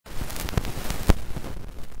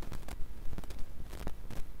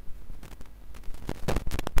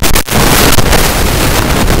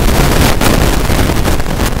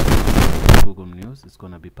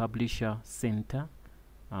be publisher center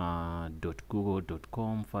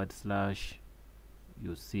 .google.com /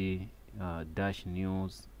 you see dash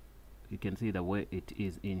news. You can see the way it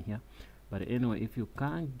is in here. But anyway, if you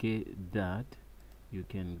can't get that, you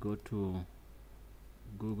can go to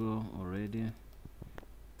Google already.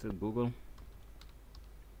 So google.com,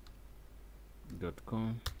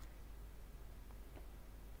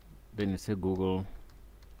 then you say Google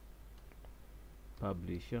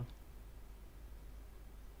publisher,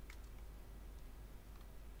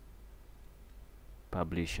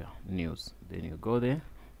 news, then you go there,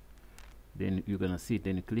 then you're gonna see it,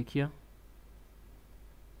 then you click here.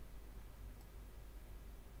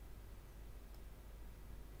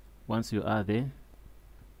 Once you are there,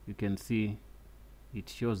 you can see it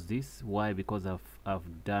shows this. Why? Because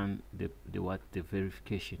I've done the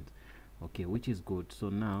verification, okay, which is good. So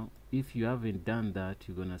now if you haven't done that,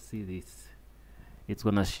 you're gonna see this. It's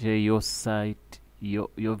gonna share your site, your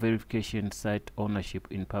verification site ownership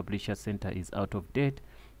in Publisher Center is out of date.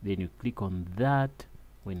 Then you click on that.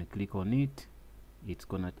 When you click on it, it's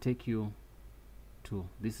gonna take you to,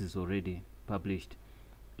 this is already published.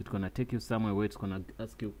 It's gonna take you somewhere where it's gonna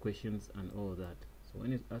ask you questions and all that. So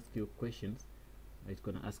when it asks you questions, it's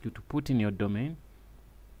gonna ask you to put in your domain.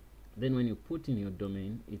 Then when you put in your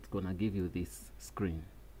domain, it's gonna give you this screen.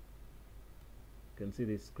 You can see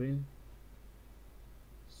this screen.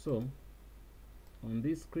 So on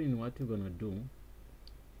this screen, what you're gonna do,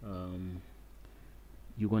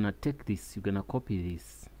 you're gonna take this, you're gonna copy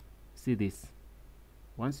this. See this?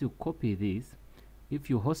 Once you copy this, if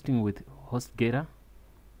you're hosting with HostGator,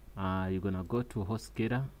 you're gonna go to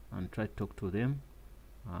HostGator and try to talk to them.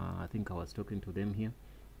 I think I was talking to them here.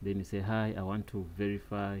 Then you say, hi, I want to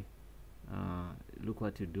verify. Look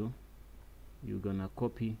what you do. You're gonna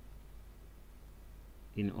copy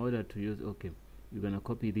in order to use, okay, you're gonna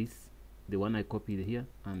copy this, the one I copied here,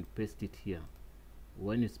 and paste it here.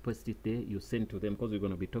 When you paste it there, you send to them, because you're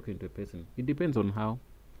gonna be talking to a person. It depends on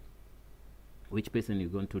which person you're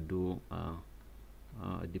going to do.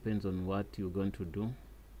 It depends on what you're going to do.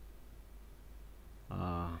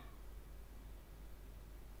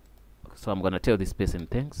 So I'm gonna tell this person,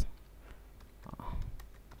 thanks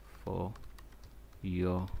for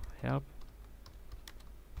your help.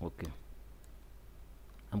 Okay,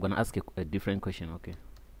 I'm gonna ask a different question.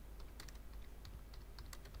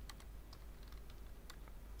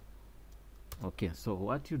 Okay, so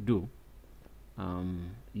what you do,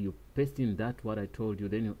 you paste in that what I told you,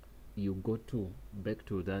 then you go back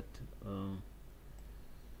to that,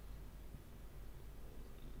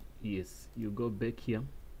 yes, you go back here,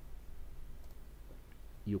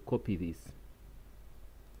 you copy this,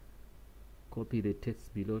 copy the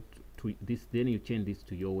text below to this, then you change this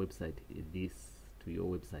to your website,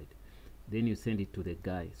 then you send it to the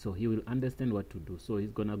guy, so he will understand what to do. So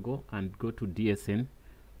he's gonna go to DNS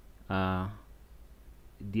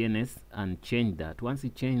and change that. Once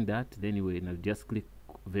you change that, then you will just click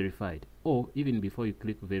verified, or even before you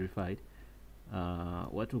click verified,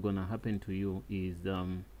 what will gonna happen to you is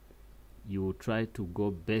you will try to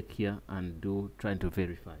go back here and trying to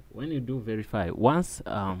verify. When you do verify, once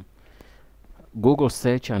Google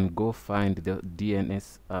search and go find the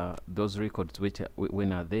DNS, those records which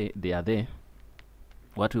when are they are there,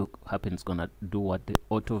 what will happen is gonna do what the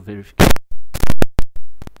auto verification.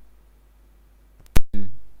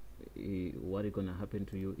 What is gonna happen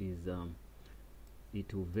to you is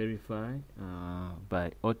it will verify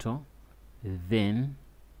by auto, then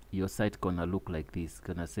your site gonna look like this,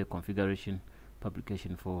 gonna say configuration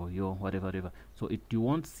publication for your whatever. So you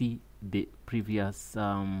won't see the previous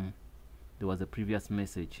there was a previous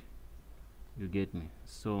message, you get me?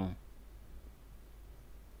 So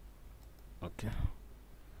okay,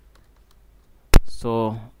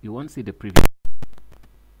 so you won't see the previous